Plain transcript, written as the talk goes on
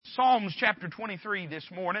Psalms chapter 23 this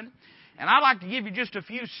morning, and I'd like to give you just a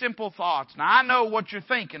few simple thoughts. Now, I know what you're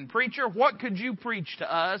thinking. Preacher, what could you preach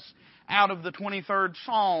to us out of the 23rd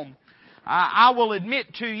Psalm? I will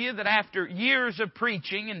admit to you that after years of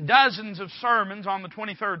preaching and dozens of sermons on the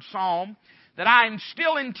 23rd Psalm, that I am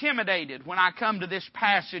still intimidated when I come to this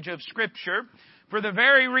passage of Scripture for the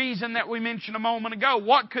very reason that we mentioned a moment ago.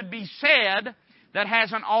 What could be said that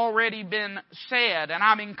hasn't already been said? And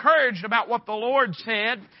I'm encouraged about what the Lord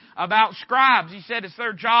said about scribes. He said it's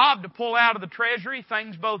their job to pull out of the treasury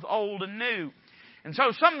things both old and new. And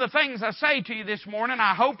so some of the things I say to you this morning,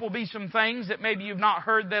 I hope will be some things that maybe you've not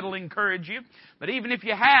heard that'll encourage you. But even if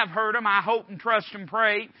you have heard them, I hope and trust and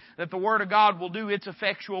pray that the Word of God will do its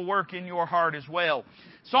effectual work in your heart as well.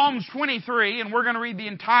 Psalms 23, and we're going to read the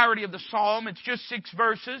entirety of the Psalm. It's just 6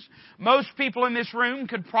 verses. Most people in this room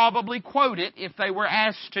could probably quote it if they were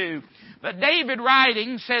asked to. But David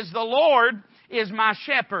writing says, "The Lord is my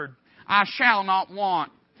shepherd, I shall not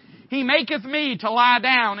want. He maketh me to lie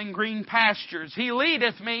down in green pastures. He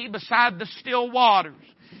leadeth me beside the still waters.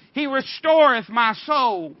 He restoreth my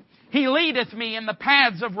soul. He leadeth me in the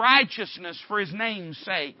paths of righteousness for His name's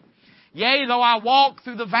sake. Yea, though I walk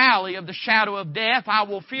through the valley of the shadow of death, I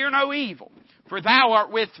will fear no evil, for Thou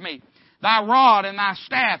art with me. Thy rod and Thy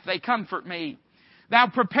staff, they comfort me. Thou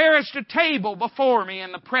preparest a table before me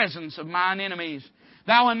in the presence of mine enemies.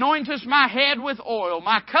 Thou anointest my head with oil.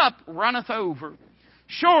 My cup runneth over.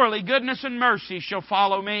 Surely goodness and mercy shall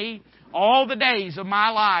follow me all the days of my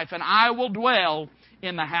life, and I will dwell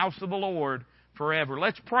in the house of the Lord forever."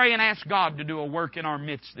 Let's pray and ask God to do a work in our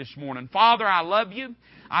midst this morning. Father, I love You.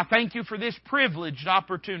 I thank You for this privileged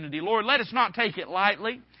opportunity. Lord, let us not take it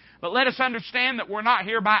lightly, but let us understand that we're not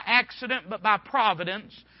here by accident, but by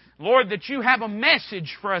providence. Lord, that You have a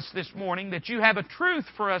message for us this morning, that You have a truth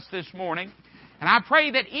for us this morning. And I pray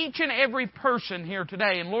that each and every person here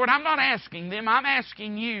today, and Lord, I'm not asking them, I'm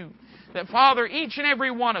asking You, that Father, each and every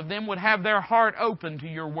one of them would have their heart open to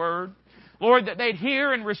Your Word. Lord, that they'd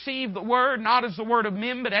hear and receive the Word, not as the Word of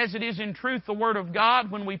men, but as it is in truth the Word of God,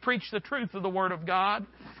 when we preach the truth of the Word of God.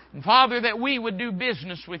 And Father, that we would do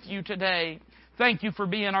business with You today. Thank You for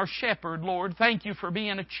being our shepherd, Lord. Thank You for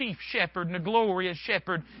being a chief shepherd and a glorious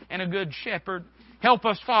shepherd and a good shepherd. Help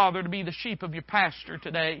us, Father, to be the sheep of Your pasture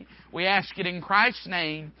today. We ask it in Christ's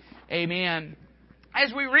name. Amen.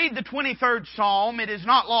 As we read the 23rd Psalm, it is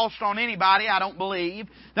not lost on anybody, I don't believe,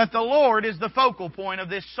 that the Lord is the focal point of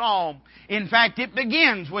this Psalm. In fact, it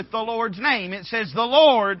begins with the Lord's name. It says, "The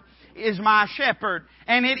Lord is my shepherd."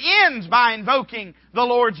 And it ends by invoking the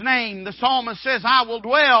Lord's name. The psalmist says, "I will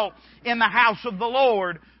dwell in the house of the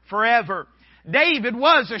Lord forever." David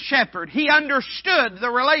was a shepherd. He understood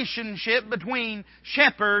the relationship between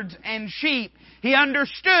shepherds and sheep. He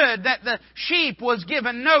understood that the sheep was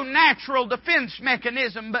given no natural defense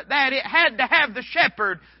mechanism, but that it had to have the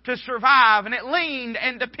shepherd to survive, and it leaned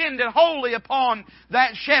and depended wholly upon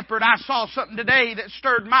that shepherd. I saw something today that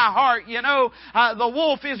stirred my heart. You know, the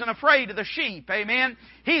wolf isn't afraid of the sheep. Amen.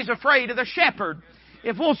 He's afraid of the shepherd.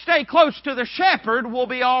 If we'll stay close to the shepherd, we'll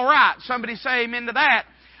be all right. Somebody say amen to that.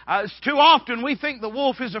 Too often we think the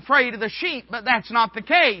wolf is afraid of the sheep, but that's not the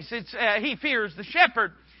case. He fears the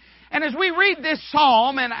shepherd. And as we read this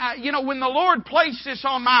psalm, and when the Lord placed this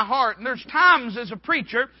on my heart, and there's times as a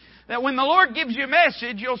preacher that when the Lord gives you a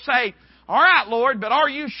message, you'll say, "All right, Lord, but are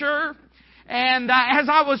you sure?" And as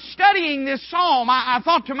I was studying this psalm, I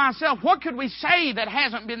thought to myself, what could we say that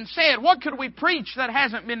hasn't been said? What could we preach that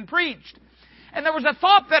hasn't been preached? And there was a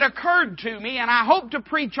thought that occurred to me, and I hope to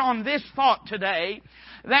preach on this thought today,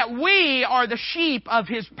 that we are the sheep of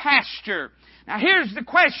His pasture. Now here's the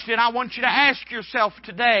question I want you to ask yourself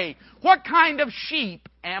today. What kind of sheep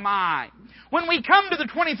am I? When we come to the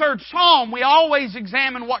 23rd Psalm, we always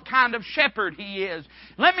examine what kind of shepherd He is.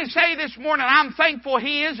 Let me say this morning, I'm thankful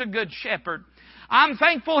He is a good shepherd. I'm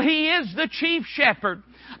thankful He is the chief shepherd.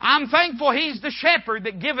 I'm thankful He's the shepherd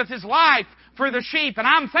that giveth His life for the sheep. And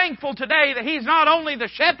I'm thankful today that He's not only the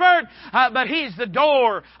shepherd, but He's the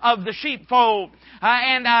door of the sheepfold.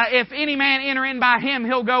 And if any man enter in by Him,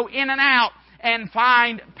 he'll go in and out and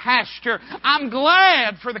find pasture. I'm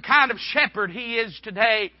glad for the kind of shepherd He is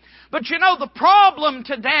today. But you know, the problem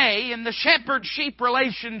today in the shepherd-sheep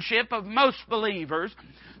relationship of most believers,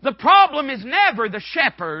 the problem is never the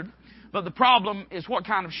shepherd, but the problem is what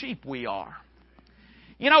kind of sheep we are.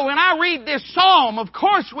 You know, when I read this psalm, of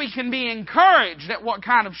course we can be encouraged at what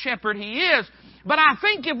kind of shepherd He is. But I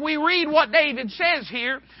think if we read what David says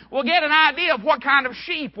here, we'll get an idea of what kind of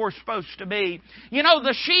sheep we're supposed to be. You know,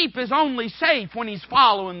 the sheep is only safe when he's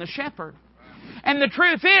following the shepherd. And the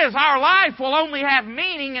truth is, our life will only have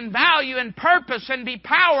meaning and value and purpose and be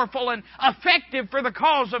powerful and effective for the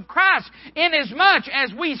cause of Christ inasmuch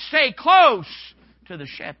as we stay close to the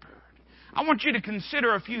shepherd. I want you to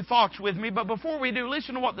consider a few thoughts with me, but before we do,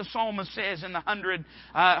 listen to what the psalmist says in the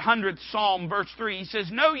 100th Psalm, verse 3. He says,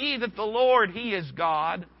 "Know ye that the Lord, He is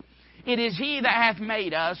God. It is He that hath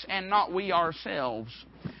made us, and not we ourselves.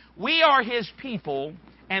 We are His people,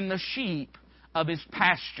 and the sheep of His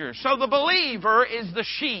pasture." So the believer is the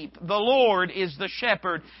sheep. The Lord is the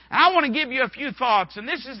shepherd. And I want to give you a few thoughts, and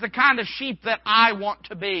this is the kind of sheep that I want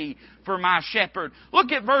to be for my shepherd.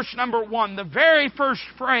 Look at verse number 1. The very first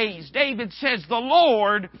phrase, David says, "The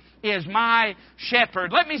Lord is my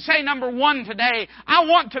shepherd." Let me say number 1 today, I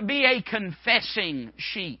want to be a confessing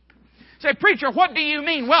sheep. Say, "Preacher, what do you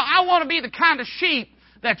mean?" Well, I want to be the kind of sheep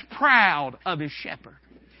that's proud of his shepherd.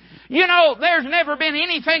 You know, there's never been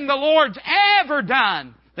anything the Lord's ever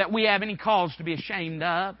done that we have any cause to be ashamed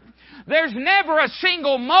of. There's never a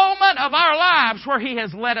single moment of our lives where He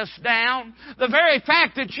has let us down. The very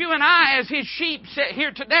fact that you and I, as His sheep, sit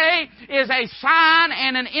here today is a sign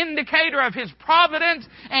and an indicator of His providence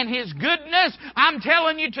and His goodness. I'm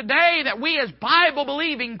telling you today that we as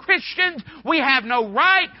Bible-believing Christians, we have no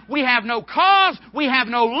right, we have no cause, we have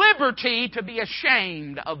no liberty to be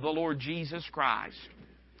ashamed of the Lord Jesus Christ.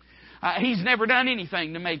 He's never done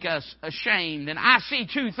anything to make us ashamed. And I see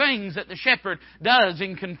two things that the shepherd does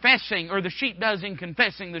in confessing, or the sheep does in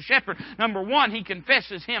confessing the shepherd. Number 1, he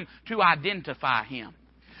confesses Him to identify Him.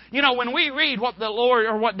 You know, when we read what the Lord,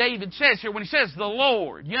 or what David says here, when he says the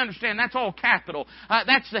Lord, you understand that's all capital.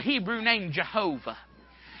 That's the Hebrew name Jehovah.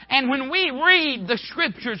 And when we read the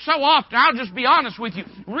Scriptures so often, I'll just be honest with you,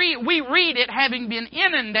 we read it having been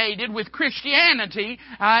inundated with Christianity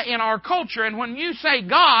in our culture. And when you say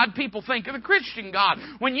God, people think of the Christian God.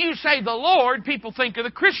 When you say the Lord, people think of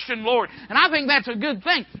the Christian Lord. And I think that's a good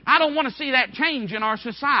thing. I don't want to see that change in our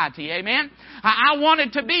society. Amen? I want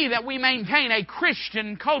it to be that we maintain a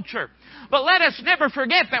Christian culture. But let us never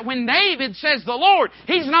forget that when David says the Lord,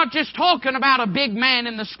 he's not just talking about a big man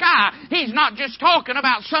in the sky. He's not just talking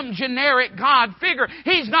about some generic God figure.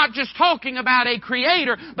 He's not just talking about a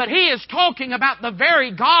creator, but he is talking about the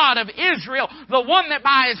very God of Israel, the one that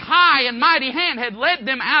by His high and mighty hand had led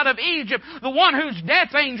them out of Egypt, the one whose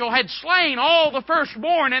death angel had slain all the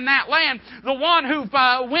firstborn in that land, the one who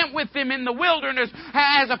went with them in the wilderness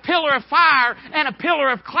as a pillar of fire and a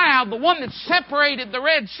pillar of cloud, the one that separated the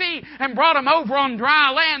Red Sea and brought them over on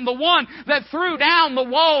dry land, the one that threw down the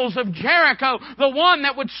walls of Jericho, the one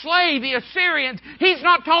that would slay the Assyrians. He's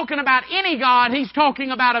not talking about any God. He's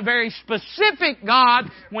talking about a very specific God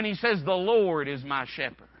when he says, the Lord is my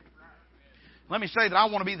shepherd. Let me say that I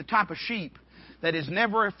want to be the type of sheep that is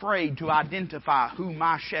never afraid to identify who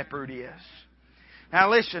my shepherd is. Now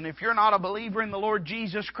listen, if you're not a believer in the Lord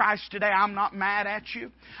Jesus Christ today, I'm not mad at you.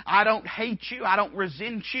 I don't hate you. I don't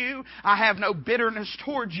resent you. I have no bitterness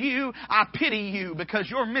towards you. I pity you because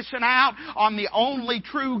you're missing out on the only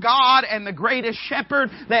true God and the greatest shepherd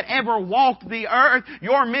that ever walked the earth.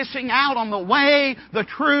 You're missing out on the way, the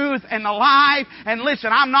truth, and the life. And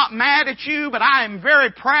listen, I'm not mad at you, but I am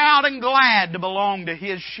very proud and glad to belong to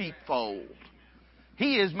His sheepfold.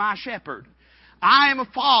 He is my shepherd. I am a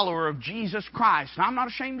follower of Jesus Christ. And I'm not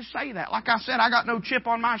ashamed to say that. Like I said, I got no chip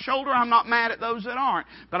on my shoulder. I'm not mad at those that aren't.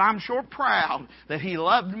 But I'm sure proud that He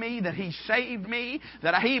loved me, that He saved me,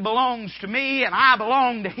 that He belongs to me and I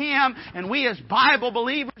belong to Him. And we as Bible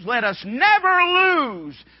believers, let us never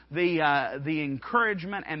lose the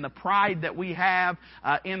encouragement and the pride that we have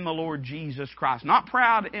in the Lord Jesus Christ. Not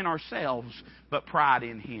proud in ourselves, but pride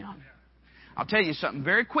in Him. I'll tell you something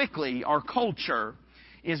very quickly. Our culture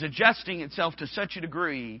is adjusting itself to such a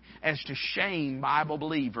degree as to shame Bible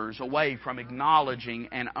believers away from acknowledging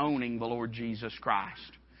and owning the Lord Jesus Christ.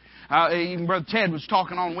 Even Brother Ted was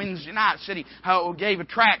talking on Wednesday night, said he gave a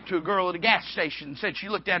tract to a girl at a gas station and said, she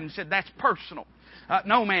looked at him and said, "That's personal."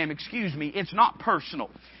 No, ma'am, excuse me, it's not personal.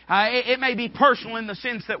 It may be personal in the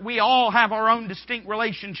sense that we all have our own distinct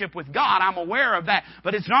relationship with God. I'm aware of that.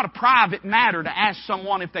 But it's not a private matter to ask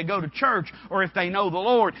someone if they go to church or if they know the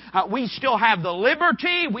Lord. We still have the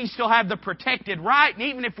liberty. We still have the protected right. And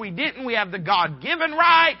even if we didn't, we have the God-given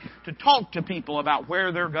right to talk to people about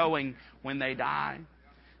where they're going when they die.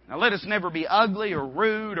 Now, let us never be ugly or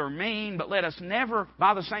rude or mean, but let us never,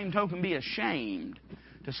 by the same token, be ashamed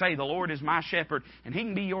to say, the Lord is my shepherd, and He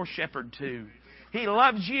can be your shepherd too. He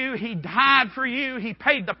loves you. He died for you. He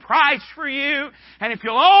paid the price for you. And if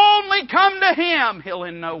you'll only come to Him, He'll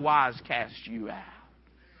in no wise cast you out.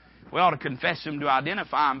 We ought to confess Him to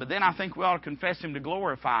identify Him, but then I think we ought to confess Him to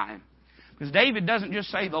glorify Him. Because David doesn't just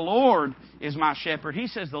say, the Lord is my shepherd. He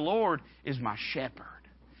says, the Lord is my shepherd.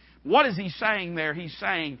 What is he saying there? He's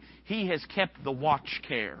saying, He has kept the watch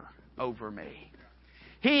care over me.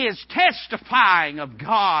 He is testifying of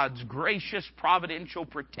God's gracious providential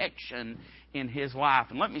protection in his life.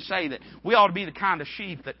 And let me say that we ought to be the kind of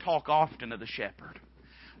sheep that talk often of the shepherd.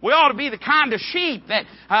 We ought to be the kind of sheep that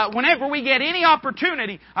whenever we get any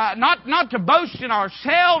opportunity, not to boast in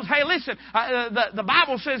ourselves. Hey, listen, the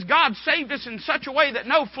Bible says God saved us in such a way that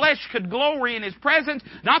no flesh could glory in His presence.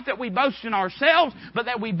 Not that we boast in ourselves, but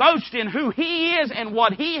that we boast in who He is and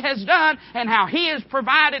what He has done and how He has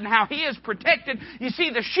provided and how He has protected. You see,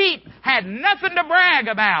 the sheep had nothing to brag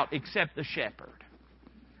about except the shepherd.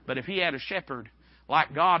 But if he had a shepherd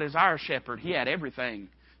like God is our shepherd, he had everything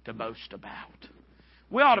to boast about.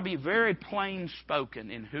 We ought to be very plain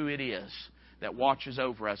spoken in who it is that watches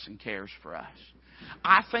over us and cares for us.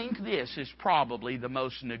 I think this is probably the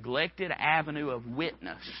most neglected avenue of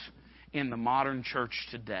witness in the modern church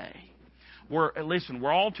today. We're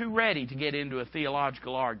all too ready to get into a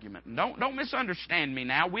theological argument. Don't misunderstand me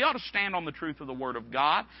now. We ought to stand on the truth of the Word of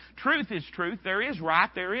God. Truth is truth. There is right.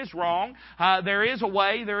 There is wrong. There is a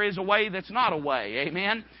way. There is a way that's not a way.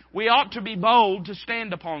 Amen? We ought to be bold to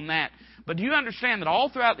stand upon that. But do you understand that all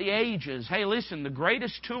throughout the ages, hey, listen, the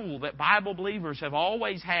greatest tool that Bible believers have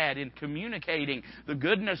always had in communicating the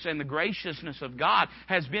goodness and the graciousness of God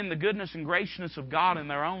has been the goodness and graciousness of God in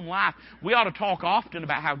their own life. We ought to talk often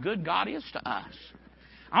about how good God is to us.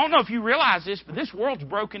 I don't know if you realize this, but this world's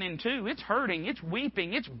broken in two. It's hurting. It's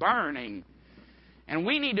weeping. It's burning. And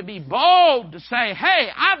we need to be bold to say, hey,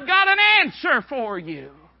 I've got an answer for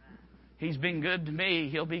you. He's been good to me.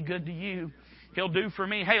 He'll be good to you. He'll do for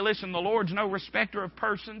me. Hey, listen, the Lord's no respecter of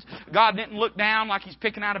persons. God didn't look down like He's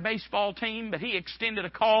picking out a baseball team, but He extended a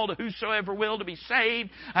call to whosoever will to be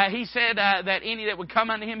saved. He said that any that would come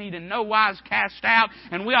unto Him, He'd in no wise cast out.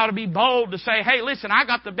 And we ought to be bold to say, hey, listen, I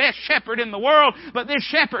got the best shepherd in the world, but this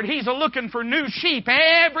shepherd, he's a-looking for new sheep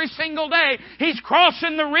every single day. He's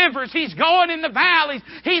crossing the rivers. He's going in the valleys.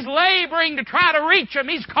 He's laboring to try to reach them.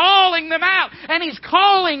 He's calling them out. And He's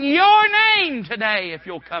calling your name today if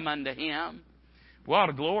you'll come unto Him. We ought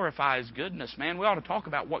to glorify His goodness, man. We ought to talk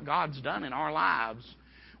about what God's done in our lives.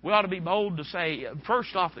 We ought to be bold to say,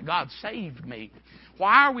 first off, that God saved me.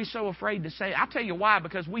 Why are we so afraid to say it? I'll tell you why,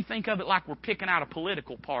 because we think of it like we're picking out a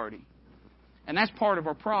political party. And that's part of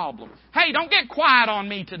our problem. Hey, don't get quiet on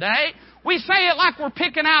me today. We say it like we're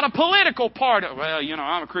picking out a political party. Well,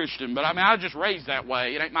 I'm a Christian, but I was just raised that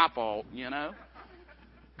way. It ain't my fault,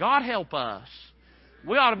 God help us.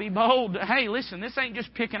 We ought to be bold. Hey, listen, this ain't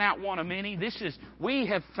just picking out one of many. We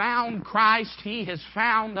have found Christ. He has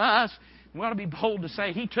found us. We ought to be bold to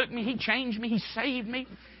say, He took me, He changed me, He saved me,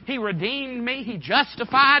 He redeemed me, He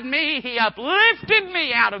justified me, He uplifted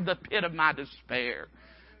me out of the pit of my despair.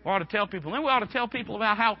 We ought to tell people. Then we ought to tell people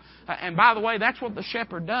about how, and by the way, that's what the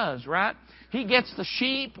shepherd does, right? He gets the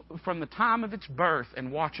sheep from the time of its birth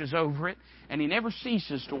and watches over it, and He never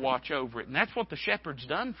ceases to watch over it. And that's what the shepherd's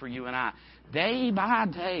done for you and I. Day by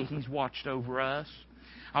day, He's watched over us.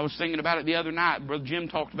 I was thinking about it the other night. Brother Jim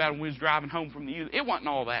talked about it when we was driving home from the youth. It wasn't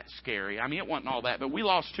all that scary. It wasn't all that. But we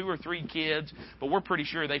lost 2 or 3 kids, but we're pretty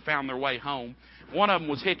sure they found their way home. One of them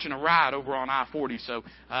was hitching a ride over on I-40, so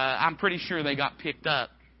I'm pretty sure they got picked up.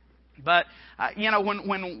 But,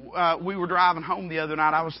 when we were driving home the other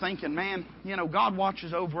night, I was thinking, man, God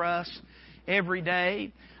watches over us every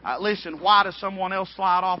day. Listen, why does someone else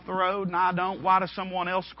slide off the road and I don't? Why does someone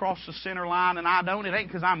else cross the center line and I don't? It ain't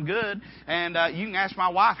because I'm good. And you can ask my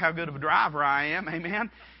wife how good of a driver I am. Amen.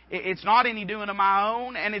 It's not any doing of my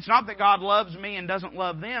own, and it's not that God loves me and doesn't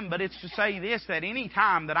love them, but it's to say this, that any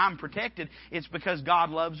time that I'm protected, it's because God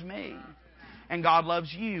loves me. And God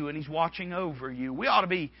loves you, and He's watching over you. We ought to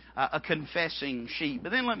be a confessing sheep.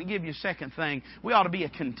 But then let me give you a second thing. We ought to be a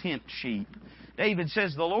content sheep. David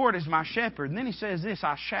says, the Lord is my shepherd. And then he says this,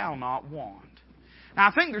 I shall not want. Now,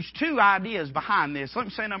 I think there's 2 ideas behind this. Let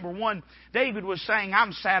me say, number one, David was saying,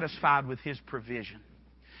 I'm satisfied with His provision.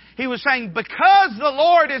 He was saying, because the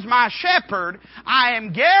Lord is my shepherd, I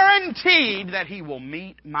am guaranteed that He will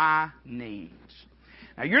meet my needs.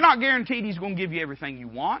 Now, you're not guaranteed He's going to give you everything you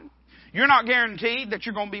want. You're not guaranteed that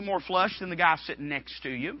you're going to be more flush than the guy sitting next to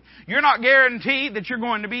you. You're not guaranteed that you're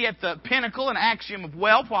going to be at the pinnacle and axiom of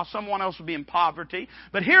wealth while someone else will be in poverty.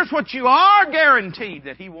 But here's what you are guaranteed,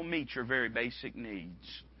 that He will meet your very basic needs.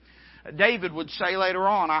 David would say later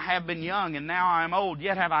on, I have been young and now I am old,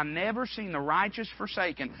 yet have I never seen the righteous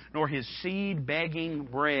forsaken, nor his seed begging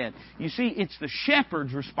bread. You see, it's the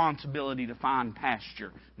shepherd's responsibility to find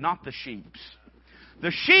pasture, not the sheep's.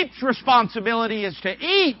 The sheep's responsibility is to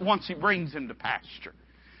eat once he brings them to pasture.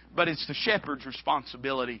 but it's the shepherd's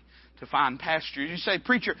responsibility to find pasture. You say,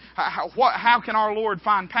 preacher, how can our Lord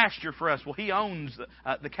find pasture for us? Well, He owns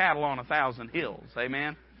the cattle on 1,000 hills.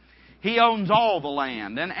 Amen? He owns all the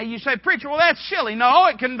land. And you say, preacher, well, that's silly. No,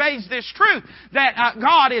 it conveys this truth that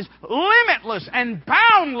God is limitless and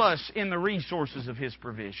boundless in the resources of His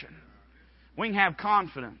provision. We can have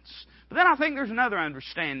confidence. But then I think there's another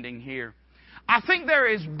understanding here. I think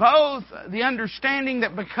there is both the understanding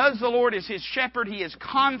that because the Lord is His shepherd, He is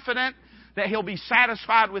confident that He'll be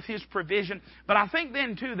satisfied with His provision. But I think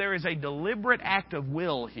then, too, there is a deliberate act of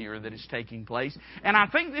will here that is taking place. And I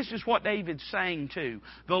think this is what David's saying, too.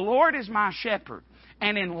 The Lord is my shepherd,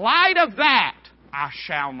 and in light of that, I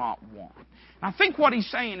shall not want. I think what he's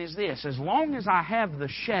saying is this: as long as I have the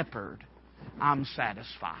shepherd, I'm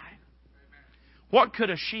satisfied. What could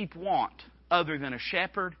a sheep want other than a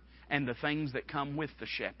shepherd and the things that come with the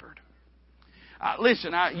shepherd?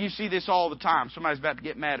 Listen, you see this all the time. Somebody's about to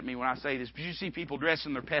get mad at me when I say this, but you see people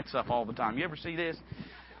dressing their pets up all the time. You ever see this?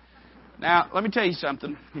 Now, let me tell you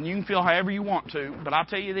something, and you can feel however you want to, but I'll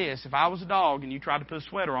tell you this. If I was a dog and you tried to put a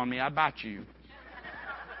sweater on me, I'd bite you.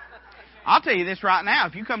 I'll tell you this right now.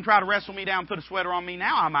 If you come try to wrestle me down and put a sweater on me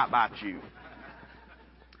now, I might bite you.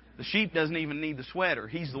 The sheep doesn't even need the sweater.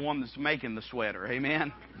 He's the one that's making the sweater.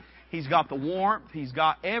 Amen? He's got the warmth. He's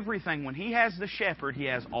got everything. When he has the shepherd, he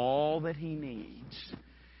has all that he needs.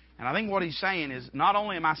 And I think what he's saying is, not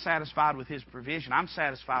only am I satisfied with his provision, I'm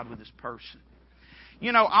satisfied with his person.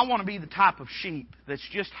 You know, I want to be the type of sheep that's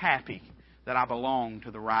just happy that I belong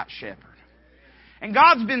to the right shepherd. And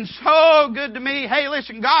God's been so good to me. Hey,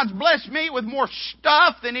 listen, God's blessed me with more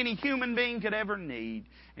stuff than any human being could ever need.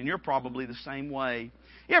 And you're probably the same way.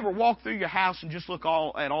 You ever walk through your house and just look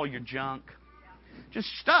at all your junk? Just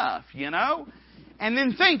stuff, you know? And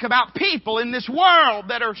then think about people in this world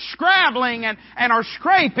that are scrabbling and are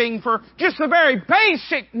scraping for just the very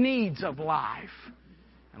basic needs of life.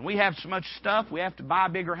 And we have so much stuff, we have to buy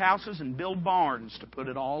bigger houses and build barns to put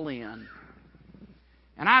it all in.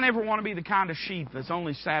 And I never want to be the kind of sheep that's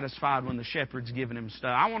only satisfied when the shepherd's giving him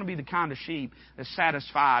stuff. I want to be the kind of sheep that's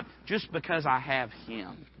satisfied just because I have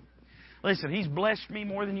Him. Listen, He's blessed me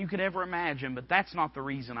more than you could ever imagine, but that's not the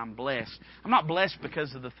reason I'm blessed. I'm not blessed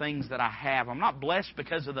because of the things that I have. I'm not blessed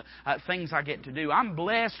because of the things I get to do. I'm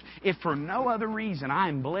blessed, if for no other reason, I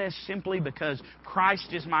am blessed simply because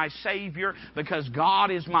Christ is my Savior, because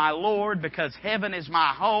God is my Lord, because heaven is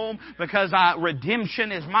my home, because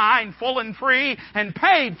redemption is mine, full and free, and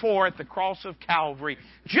paid for at the cross of Calvary.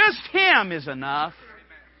 Just Him is enough.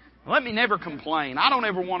 Let me never complain. I don't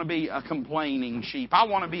ever want to be a complaining sheep. I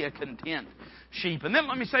want to be a content sheep. And then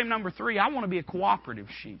let me say number 3, I want to be a cooperative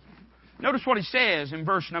sheep. Notice what he says in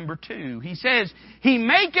verse number 2. He says, He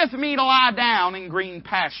maketh me to lie down in green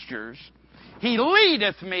pastures. He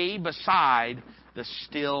leadeth me beside the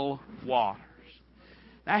still waters.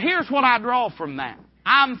 Now here's what I draw from that.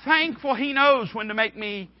 I'm thankful He knows when to make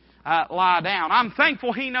me lie down. I'm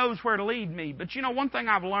thankful He knows where to lead me. But you know, one thing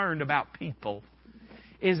I've learned about people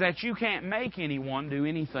is that you can't make anyone do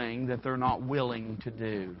anything that they're not willing to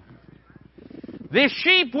do. This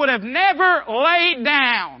sheep would have never laid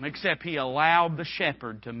down except he allowed the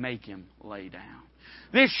shepherd to make him lay down.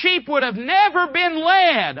 This sheep would have never been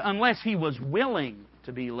led unless he was willing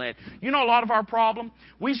to be led. You know a lot of our problem?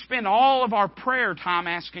 We spend all of our prayer time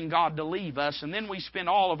asking God to lead us, and then we spend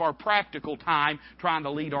all of our practical time trying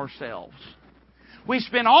to lead ourselves. We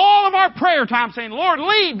spend all of our prayer time saying, Lord,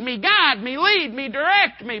 lead me, guide me, lead me,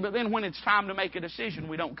 direct me. But then when it's time to make a decision,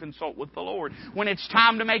 we don't consult with the Lord. When it's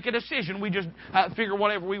time to make a decision, we just figure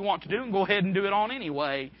whatever we want to do and go ahead and do it on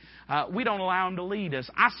anyway. We don't allow Him to lead us.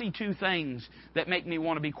 I see 2 things that make me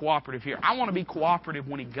want to be cooperative here. I want to be cooperative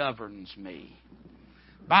when He governs me.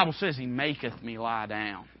 The Bible says He maketh me lie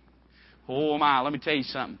down. Oh my, let me tell you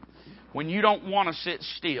something. When you don't want to sit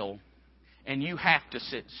still and you have to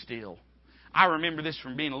sit still, I remember this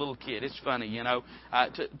from being a little kid. It's funny, you know.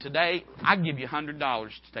 Today, I'd give you $100 to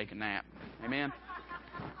take a nap. Amen?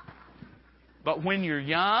 But when you're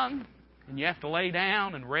young and you have to lay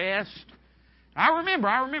down and rest, I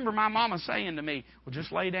remember my mama saying to me, well,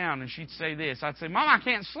 just lay down. And she'd say this. I'd say, Mama, I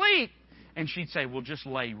can't sleep. And she'd say, well, just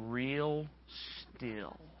lay real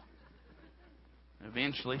still.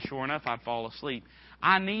 Eventually, sure enough, I'd fall asleep.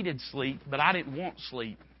 I needed sleep, but I didn't want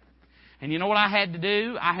sleep. And you know what I had to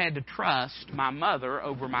do? I had to trust my mother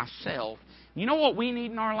over myself. You know what we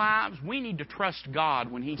need in our lives? We need to trust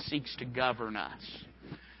God when He seeks to govern us.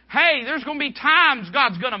 Hey, there's going to be times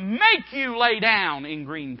God's going to make you lay down in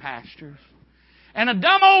green pastures. And a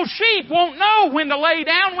dumb old sheep won't know when to lay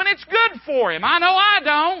down when it's good for him. I know I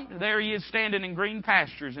don't. There he is standing in green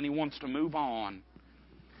pastures and he wants to move on.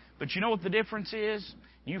 But you know what the difference is?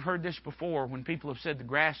 You've heard this before when people have said the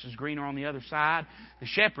grass is greener on the other side. The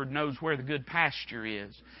shepherd knows where the good pasture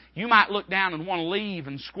is. You might look down and want to leave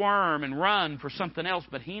and squirm and run for something else,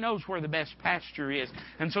 but He knows where the best pasture is.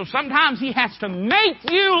 And so sometimes He has to make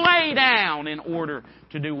you lay down in order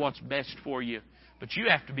to do what's best for you. But you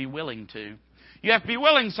have to be willing to. You have to be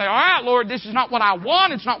willing to say, all right, Lord, this is not what I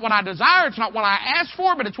want, it's not what I desire, it's not what I asked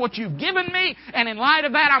for, but it's what You've given me. And in light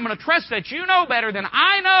of that, I'm going to trust that You know better than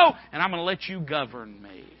I know, and I'm going to let You govern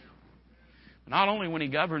me. Not only when He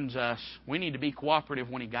governs us, we need to be cooperative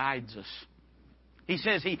when He guides us. He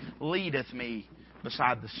says He leadeth me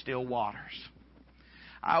beside the still waters.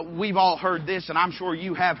 We've all heard this, and I'm sure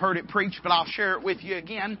you have heard it preached, but I'll share it with you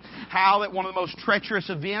again, how that one of the most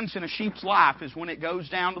treacherous events in a sheep's life is when it goes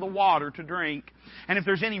down to the water to drink. And if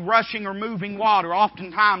there's any rushing or moving water,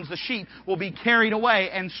 oftentimes the sheep will be carried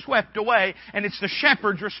away and swept away, and it's the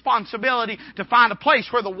shepherd's responsibility to find a place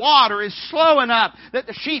where the water is slow enough that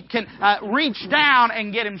the sheep can reach down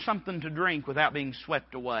and get him something to drink without being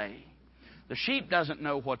swept away. The sheep doesn't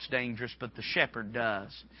know what's dangerous, but the shepherd does.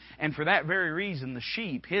 And for that very reason, the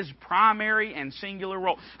sheep, his primary and singular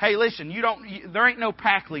role. Hey, listen, there ain't no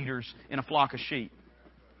pack leaders in a flock of sheep.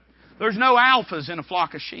 There's no alphas in a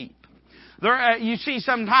flock of sheep. You see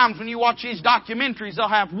sometimes when you watch these documentaries, they'll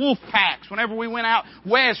have wolf packs. Whenever we went out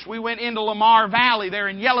west, we went into Lamar Valley there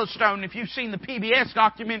in Yellowstone. If you've seen the PBS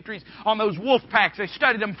documentaries on those wolf packs, they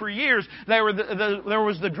studied them for years. There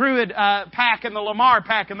was the Druid pack and the Lamar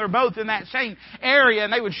pack, and they're both in that same area.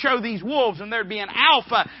 And they would show these wolves, and there'd be an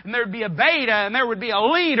alpha, and there'd be a beta, and there would be a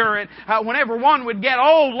leader. And whenever one would get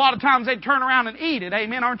old, a lot of times they'd turn around and eat it.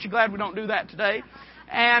 Amen? Aren't you glad we don't do that today?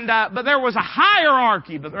 But there was a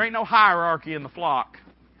hierarchy, but there ain't no hierarchy in the flock.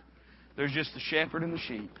 There's just the shepherd and the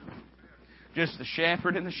sheep. Just the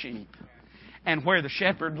shepherd and the sheep. And where the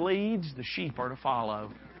shepherd leads, the sheep are to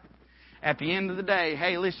follow. At the end of the day,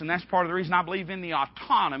 hey, listen, that's part of the reason I believe in the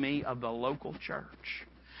autonomy of the local church.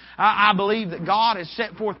 I believe that God has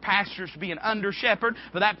set forth pastors to be an under-shepherd,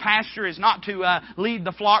 but that pastor is not to lead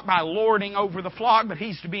the flock by lording over the flock, but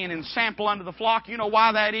he's to be an ensample unto the flock. You know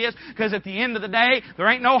why that is? Because at the end of the day, there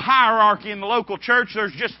ain't no hierarchy in the local church.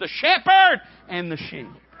 There's just the shepherd and the sheep.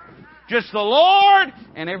 Just the Lord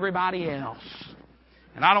and everybody else.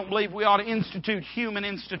 And I don't believe we ought to institute human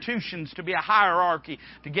institutions to be a hierarchy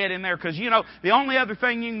to get in there. Because, you know, the only other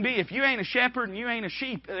thing you can be, if you ain't a shepherd and you ain't a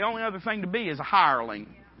sheep, the only other thing to be is a hireling.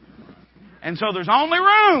 And so there's only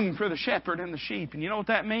room for the shepherd and the sheep. And you know what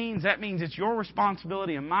that means? That means it's your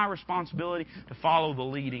responsibility and my responsibility to follow the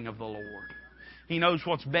leading of the Lord. He knows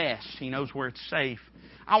what's best. He knows where it's safe.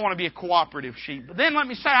 I want to be a cooperative sheep. But then let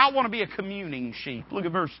me say, I want to be a communing sheep. Look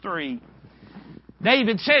at verse 3.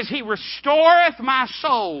 David says, He restoreth my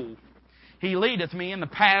soul. He leadeth me in the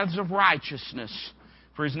paths of righteousness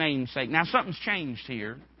for His name's sake. Now something's changed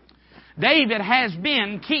here. David has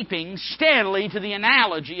been keeping steadily to the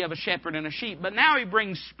analogy of a shepherd and a sheep, but now he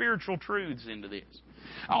brings spiritual truths into this.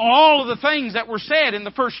 All of the things that were said in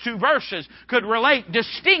the first two verses could relate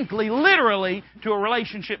distinctly, literally, to a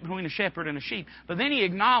relationship between a shepherd and a sheep. But then he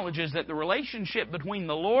acknowledges that the relationship between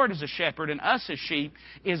the Lord as a shepherd and us as sheep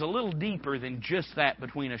is a little deeper than just that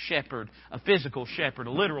between a shepherd, a physical shepherd,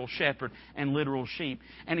 a literal shepherd, and literal sheep.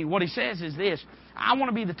 And what he says is this: I want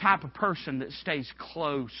to be the type of person that stays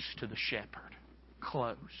close to the shepherd.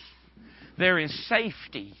 Close. There is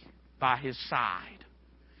safety by his side,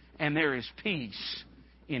 and there is peace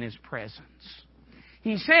in His presence.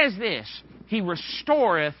 He says this: He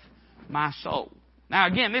restoreth my soul. Now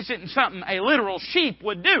again, this isn't something a literal sheep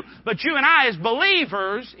would do, but you and I as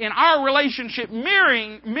believers, in our relationship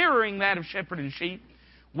mirroring that of shepherd and sheep,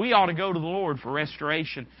 we ought to go to the Lord for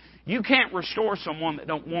restoration. You can't restore someone that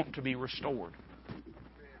don't want to be restored.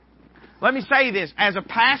 Let me say this: as a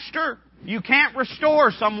pastor, you can't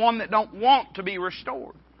restore someone that don't want to be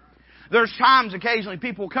restored. There's times, occasionally,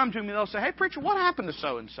 people will come to me and they'll say, "Hey, preacher, what happened to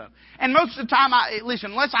so-and-so?" And most of the time,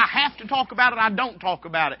 listen, unless I have to talk about it, I don't talk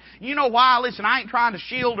about it. You know why? Listen, I ain't trying to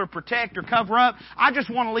shield or protect or cover up. I just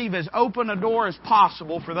want to leave as open a door as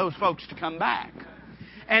possible for those folks to come back.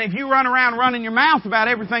 And if you run around running your mouth about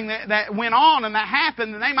everything that went on and that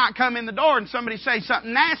happened, then they might come in the door and somebody say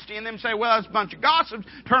something nasty and them say, "Well, that's a bunch of gossips,"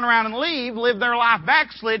 turn around and leave, live their life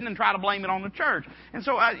backslidden and try to blame it on the church. And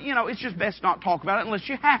so, it's just best not talk about it unless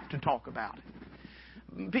you have to talk about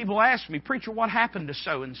it. People ask me, "Preacher, what happened to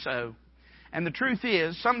so-and-so?" And the truth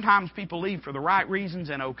is, sometimes people leave for the right reasons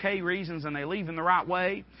and okay reasons, and they leave in the right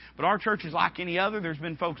way. But our church is like any other. There's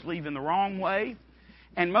been folks leaving the wrong way.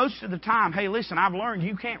 And most of the time, hey, listen, I've learned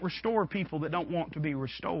you can't restore people that don't want to be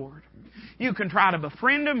restored. You can try to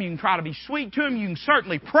befriend them. You can try to be sweet to them. You can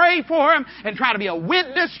certainly pray for them and try to be a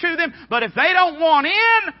witness to them. But if they don't want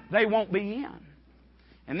in, they won't be in.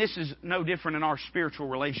 And this is no different in our spiritual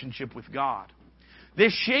relationship with God.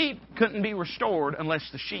 This sheep couldn't be restored unless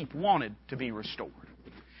the sheep wanted to be restored.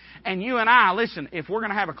 And you and I, listen, if we're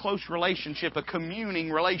going to have a close relationship, a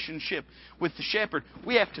communing relationship with the shepherd,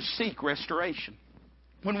 we have to seek restoration.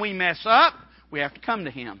 When we mess up, we have to come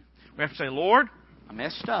to Him. We have to say, Lord, I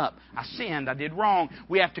messed up. I sinned. I did wrong.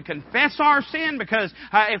 We have to confess our sin because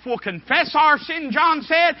if we'll confess our sin, John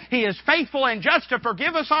said, He is faithful and just to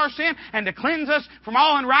forgive us our sin and to cleanse us from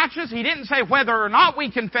all unrighteousness. He didn't say whether or not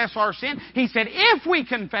we confess our sin. He said if we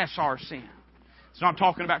confess our sin. It's not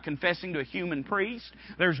talking about confessing to a human priest.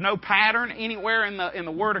 There's no pattern anywhere in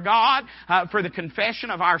the Word of God for the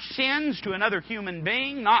confession of our sins to another human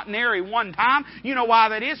being, not nary one time. You know why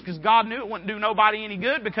that is? Because God knew it wouldn't do nobody any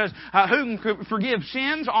good, because who can forgive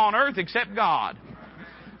sins on earth except God?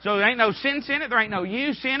 So there ain't no sense in it. There ain't no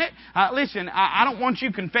use in it. Listen, I don't want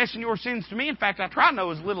you confessing your sins to me. In fact, I try to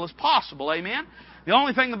know as little as possible. Amen? The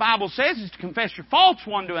only thing the Bible says is to confess your faults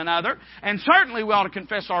one to another. And certainly we ought to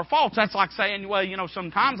confess our faults. That's like saying, well, you know,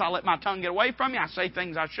 sometimes I let my tongue get away from me. I say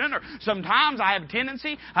things I shouldn't. Or sometimes I have a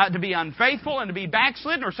tendency to be unfaithful and to be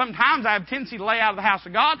backslidden. Or sometimes I have a tendency to lay out of the house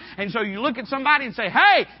of God. And so you look at somebody and say,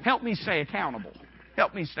 hey, help me stay accountable.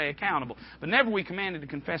 Help me stay accountable. But never we commanded to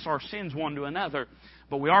confess our sins one to another.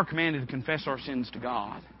 But we are commanded to confess our sins to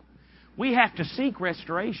God. We have to seek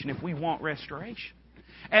restoration if we want restoration.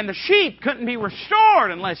 And the sheep couldn't be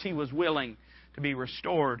restored unless he was willing to be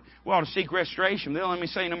restored. We ought to seek restoration. Then let me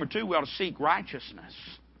say, number 2, we ought to seek righteousness.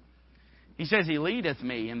 He says, He leadeth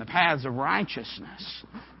me in the paths of righteousness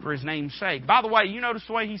for His name's sake. By the way, you notice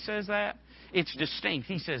the way He says that? It's distinct.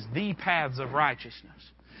 He says, the paths of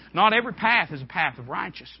righteousness. Not every path is a path of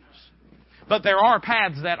righteousness. But there are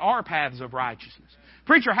paths that are paths of righteousness.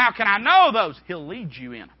 Preacher, how can I know those? He'll lead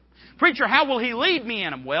you in them. Preacher, how will He lead me in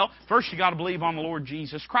them? Well, first you got to believe on the Lord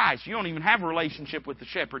Jesus Christ. You don't even have a relationship with the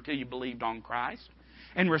shepherd till you believed on Christ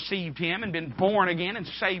and received Him and been born again and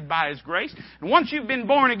saved by His grace. And once you've been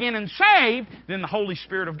born again and saved, then the Holy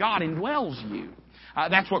Spirit of God indwells you.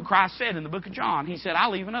 That's what Christ said in the book of John. He said,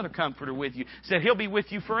 I'll leave another comforter with you. He said, He'll be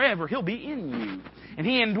with you forever. He'll be in you. And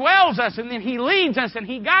He indwells us, and then He leads us and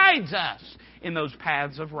He guides us in those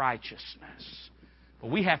paths of righteousness. But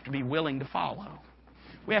we have to be willing to follow.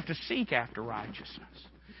 We have to seek after righteousness.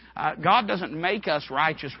 God doesn't make us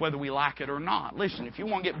righteous whether we like it or not. Listen, if you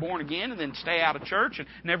want to get born again and then stay out of church and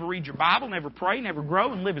never read your Bible, never pray, never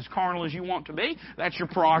grow, and live as carnal as you want to be, that's your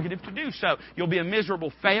prerogative to do so. You'll be a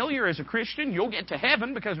miserable failure as a Christian. You'll get to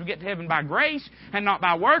heaven because we get to heaven by grace and not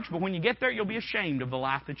by works. But when you get there, you'll be ashamed of the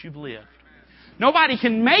life that you've lived. Nobody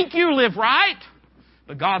can make you live right,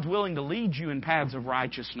 but God's willing to lead you in paths of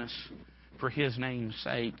righteousness for His name's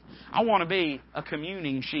sake. I want to be a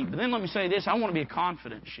communing sheep. But then let me say this, I want to be a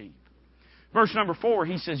confident sheep. Verse number 4,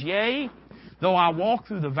 He says, Yea, though I walk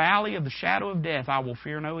through the valley of the shadow of death, I will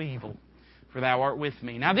fear no evil, for Thou art with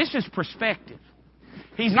me. Now this is perspective.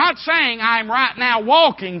 He's not saying I'm right now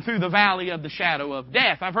walking through the valley of the shadow of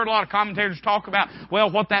death. I've heard a lot of commentators talk about, well,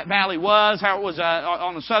 what that valley was, how it was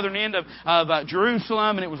on the southern end of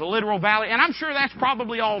Jerusalem, and it was a literal valley. And I'm sure that's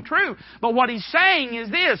probably all true. But what he's saying is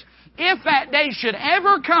this, if that day should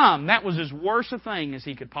ever come, that was as worse a thing as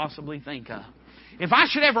he could possibly think of. If I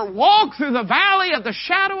should ever walk through the valley of the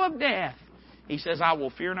shadow of death, he says, I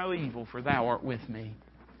will fear no evil, for Thou art with me.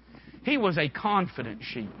 He was a confident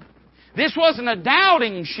sheep. This wasn't a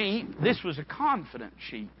doubting sheep. This was a confident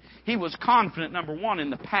sheep. He was confident, number 1, in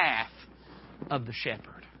the path of the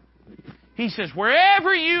shepherd. He says,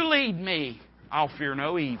 wherever you lead me, I'll fear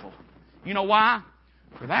no evil. You know why?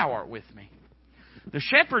 For Thou art with me. The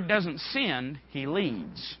shepherd doesn't send, he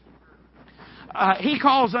leads. He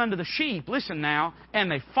calls unto the sheep, listen now,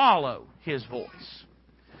 and they follow his voice.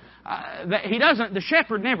 The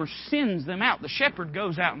shepherd never sends them out. The shepherd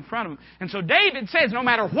goes out in front of them. And so David says, no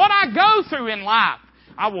matter what I go through in life,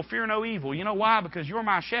 I will fear no evil. You know why? Because you're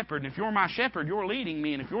my shepherd. And if you're my shepherd, you're leading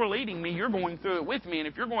me. And if you're leading me, you're going through it with me. And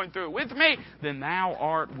if you're going through it with me, then Thou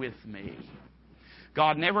art with me.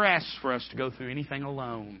 God never asks for us to go through anything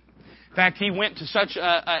alone. In fact, He went to such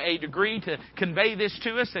a degree to convey this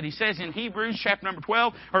to us that He says in Hebrews chapter number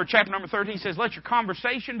 12, or chapter number 13, He says, let your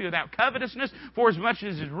conversation be without covetousness, for as much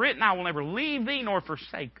as is written, I will never leave thee nor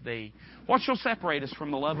forsake thee. What shall separate us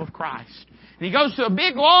from the love of Christ? And He goes to a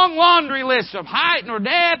big long laundry list of height, nor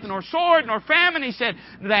depth, nor sword, nor famine. He said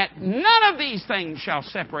that none of these things shall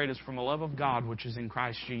separate us from the love of God, which is in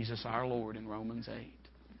Christ Jesus our Lord in Romans 8.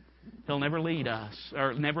 He'll never lead us,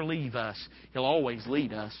 or never leave us. He'll always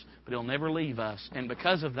lead us, but He'll never leave us. And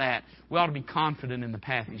because of that, we ought to be confident in the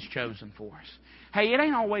path He's chosen for us. Hey, it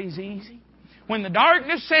ain't always easy. When the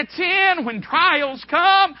darkness sets in, when trials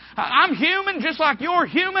come, I'm human just like you're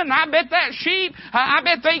human. I bet that sheep, I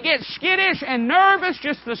bet they get skittish and nervous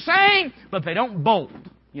just the same, but they don't bolt.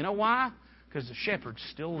 You know why? Because the shepherd's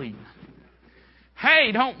still leading.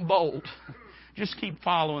 Hey, don't bolt. Just keep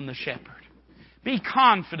following the shepherd. Be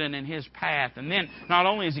confident in His path. And then, not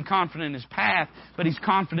only is He confident in His path, but He's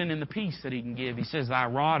confident in the peace that He can give. He says, Thy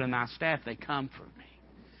rod and Thy staff, they comfort me.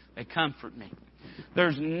 They comfort me.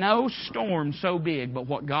 There's no storm so big but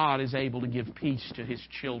what God is able to give peace to His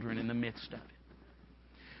children in the midst of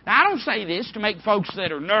it. Now, I don't say this to make folks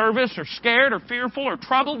that are nervous or scared or fearful or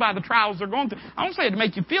troubled by the trials they're going through. I don't say it to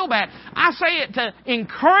make you feel bad. I say it to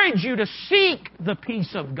encourage you to seek the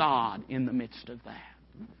peace of God in the midst of that.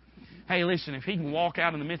 Hey, listen, if He can walk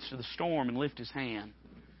out in the midst of the storm and lift His hand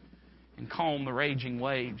and calm the raging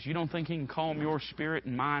waves, you don't think He can calm your spirit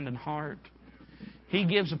and mind and heart? He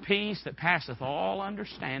gives a peace that passeth all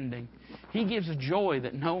understanding. He gives a joy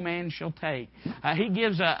that no man shall take. He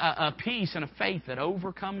gives a peace and a faith that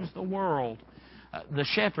overcomes the world. The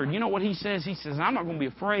shepherd, you know what He says? He says, I'm not going to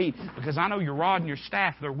be afraid because I know your rod and your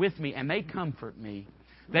staff, they're with me and they comfort me.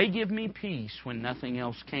 They give me peace when nothing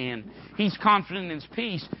else can. He's confident in His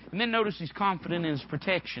peace. And then notice He's confident in His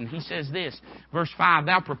protection. He says this, verse 5,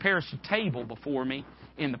 Thou preparest a table before me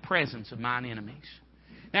in the presence of mine enemies.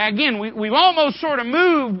 Now again, we've almost sort of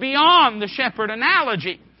moved beyond the shepherd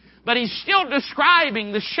analogy. But He's still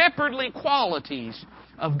describing the shepherdly qualities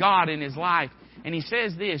of God in His life. And He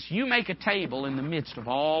says this, You make a table in the midst of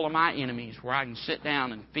all of my enemies where I can sit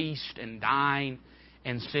down and feast and dine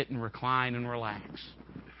and sit and recline and relax.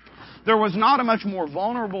 There was not a much more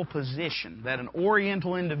vulnerable position that an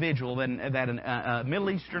Oriental individual, that a Middle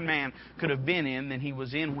Eastern man could have been in than he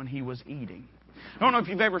was in when he was eating. I don't know if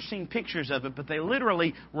you've ever seen pictures of it, but they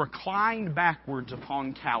literally reclined backwards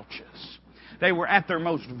upon couches. They were at their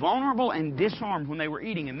most vulnerable and disarmed when they were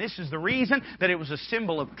eating. And this is the reason that it was a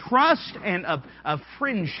symbol of trust and of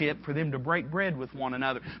friendship for them to break bread with one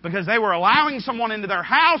another. Because they were allowing someone into their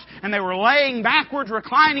house and they were laying backwards,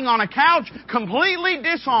 reclining on a couch, completely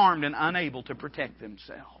disarmed and unable to protect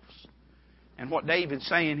themselves. And what David's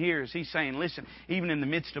saying here is he's saying, listen, even in the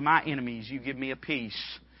midst of my enemies, you give me a peace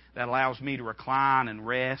that allows me to recline and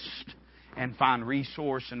rest and find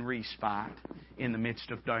resource and respite in the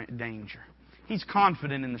midst of danger. He's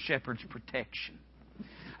confident in the shepherd's protection.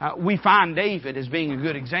 We find David as being a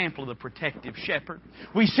good example of the protective shepherd.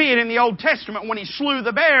 We see it in the Old Testament when he slew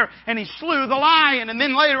the bear and he slew the lion and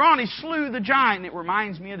then later on he slew the giant. It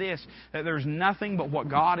reminds me of this, that there's nothing but what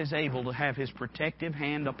God is able to have His protective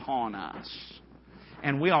hand upon us.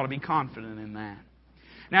 And we ought to be confident in that.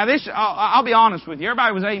 Now this, I'll be honest with you.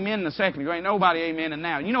 Everybody was amen in a second ago. Ain't nobody amening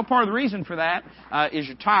now. You know part of the reason for that is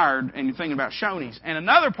you're tired and you're thinking about Shoney's. And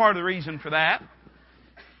another part of the reason for that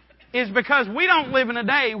is because we don't live in a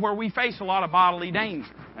day where we face a lot of bodily danger.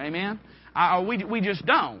 Amen? We just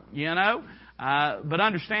don't, you know. But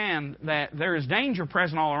understand that there is danger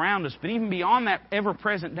present all around us. But even beyond that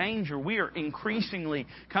ever-present danger, we are increasingly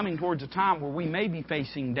coming towards a time where we may be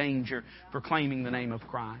facing danger for claiming the name of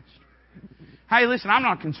Christ. Hey, listen, I'm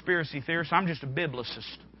not a conspiracy theorist. I'm just a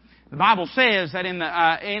biblicist. The Bible says that in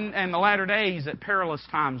the latter days that perilous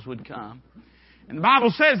times would come. And the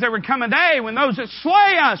Bible says there would come a day when those that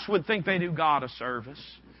slay us would think they do God a service.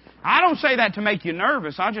 I don't say that to make you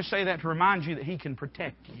nervous. I just say that to remind you that He can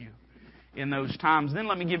protect you in those times. Then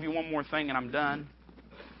let me give you one more thing and I'm done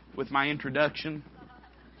with my introduction.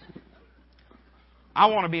 I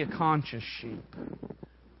want to be a conscious sheep.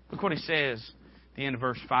 Look what He says at the end of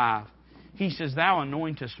verse 5. He says, Thou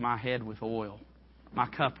anointest my head with oil. My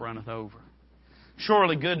cup runneth over.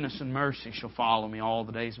 Surely goodness and mercy shall follow me all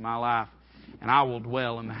the days of my life, and I will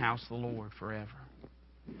dwell in the house of the Lord forever.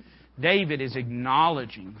 David is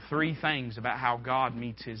acknowledging three things about how God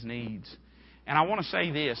meets his needs. And I want to say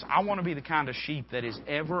this. I want to be the kind of sheep that is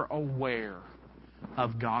ever aware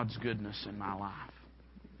of God's goodness in my life.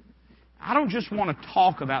 I don't just want to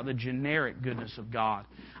talk about the generic goodness of God.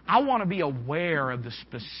 I want to be aware of the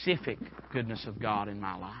specific goodness of God in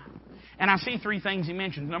my life. And I see three things He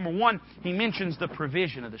mentions. Number one, He mentions the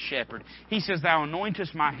provision of the shepherd. He says, Thou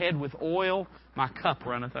anointest my head with oil, my cup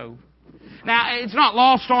runneth over. Now, it's not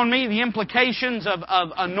lost on me the implications of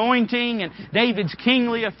anointing and David's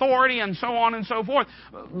kingly authority and so on and so forth.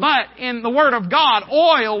 But in the Word of God,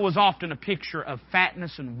 oil was often a picture of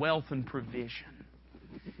fatness and wealth and provision.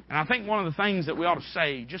 And I think one of the things that we ought to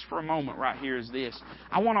say just for a moment right here is this.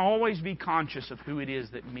 I want to always be conscious of who it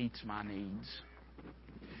is that meets my needs.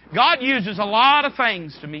 God uses a lot of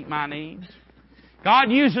things to meet my needs.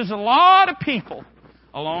 God uses a lot of people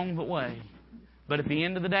along the way. But at the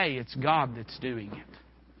end of the day, it's God that's doing it.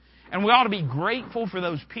 And we ought to be grateful for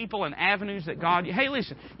those people and avenues that God... Hey,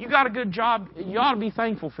 listen, you got a good job. You ought to be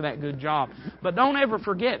thankful for that good job. But don't ever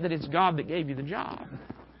forget that it's God that gave you the job.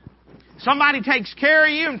 Somebody takes care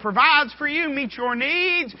of you and provides for you, meets your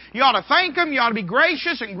needs. You ought to thank them. You ought to be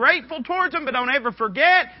gracious and grateful towards them. But don't ever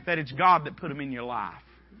forget that it's God that put them in your life.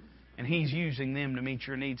 And He's using them to meet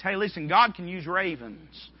your needs. Hey, listen, God can use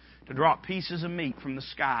ravens to drop pieces of meat from the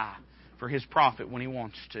sky for His prophet when He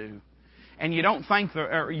wants to. And you don't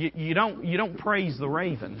you don't praise the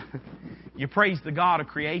raven. You praise the God of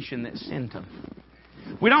creation that sent them.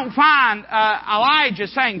 We don't find Elijah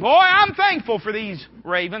saying, "Boy, I'm thankful for these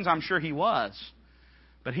ravens." I'm sure he was.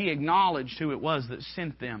 But he acknowledged who it was that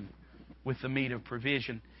sent them with the meat of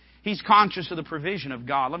provision. He's conscious of the provision of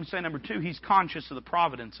God. Let me say number 2, he's conscious of the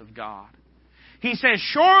providence of God. He says,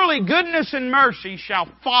 "Surely goodness and mercy shall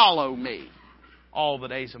follow me all the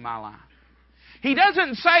days of my life." He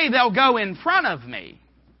doesn't say they'll go in front of me.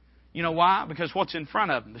 You know why? Because what's in front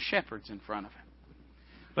of him? The shepherd's in front of him.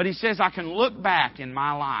 But he says, I can look back in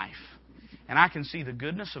my life and I can see the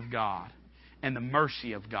goodness of God and the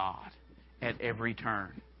mercy of God at every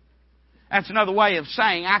turn. That's another way of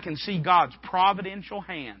saying I can see God's providential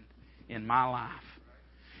hand in my life.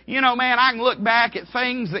 You know, man, I can look back at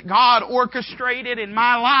things that God orchestrated in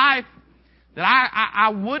my life that I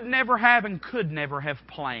would never have and could never have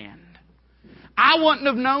planned. I wouldn't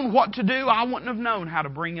have known what to do. I wouldn't have known how to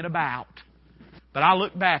bring it about. But I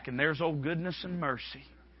look back and there's old goodness and mercy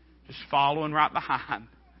just following right behind.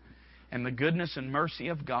 And the goodness and mercy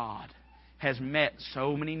of God has met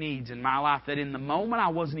so many needs in my life that in the moment I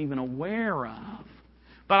wasn't even aware of.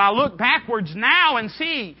 But I look backwards now and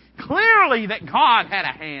see clearly that God had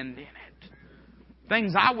a hand in it.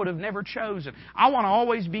 Things I would have never chosen. I want to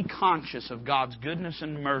always be conscious of God's goodness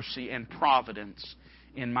and mercy and providence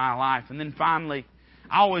in my life. And then finally,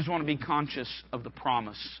 I always want to be conscious of the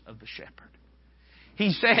promise of the shepherd.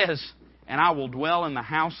 He says, "And I will dwell in the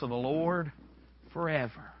house of the Lord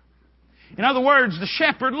forever." In other words, the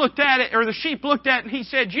shepherd looked at it, or the sheep looked at it, and he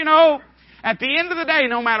said, you know, at the end of the day,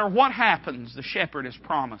 no matter what happens, the shepherd has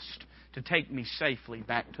promised to take me safely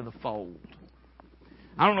back to the fold.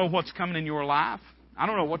 I don't know what's coming in your life. I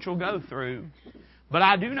don't know what you'll go through. But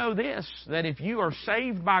I do know this, that if you are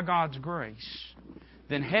saved by God's grace,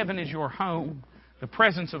 then heaven is your home. The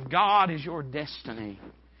presence of God is your destiny.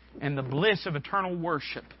 And the bliss of eternal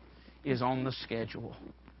worship is on the schedule.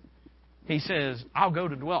 He says, I'll go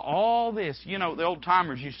to dwell. All this, you know, the old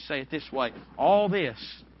timers used to say it this way, all this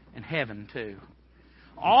in heaven too.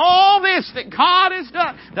 All this that God has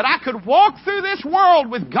done, that I could walk through this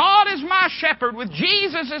world with God as my shepherd, with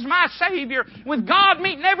Jesus as my Savior, with God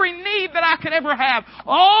meeting every need that I could ever have.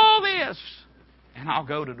 All this. And I'll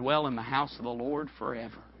go to dwell in the house of the Lord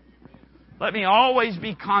forever. Let me always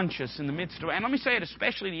be conscious in the midst of it. And let me say it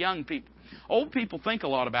especially to young people. Old people think a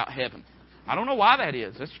lot about heaven. I don't know why that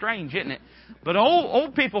is. That's strange, isn't it? But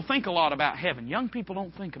old people think a lot about heaven. Young people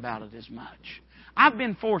don't think about it as much. I've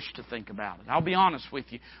been forced to think about it. I'll be honest with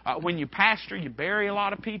you. When you pastor, you bury a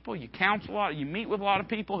lot of people. You counsel a lot. You meet with a lot of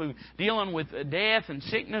people who are dealing with death and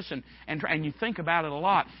sickness, and you think about it a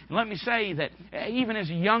lot. And let me say that even as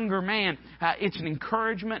a younger man, it's an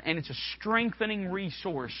encouragement and it's a strengthening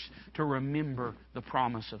resource to remember the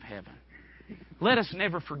promise of heaven. Let us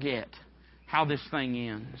never forget how this thing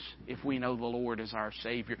ends if we know the Lord as our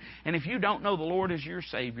Savior. And if you don't know the Lord as your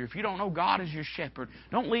Savior, if you don't know God as your shepherd,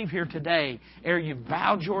 don't leave here today ere you've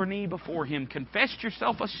bowed your knee before Him, confessed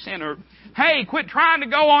yourself a sinner. Hey, quit trying to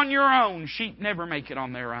go on your own. Sheep never make it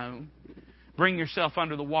on their own. Bring yourself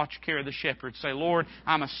under the watch care of the shepherd. Say, Lord,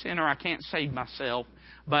 I'm a sinner. I can't save myself.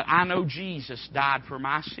 But I know Jesus died for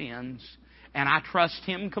my sins. And I trust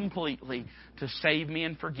Him completely to save me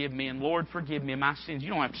and forgive me. And Lord, forgive me of my sins. You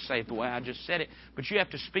don't have to say it the way I just said it, but you have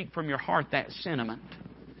to speak from your heart that sentiment.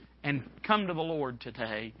 And come to the Lord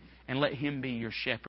today and let Him be your shepherd.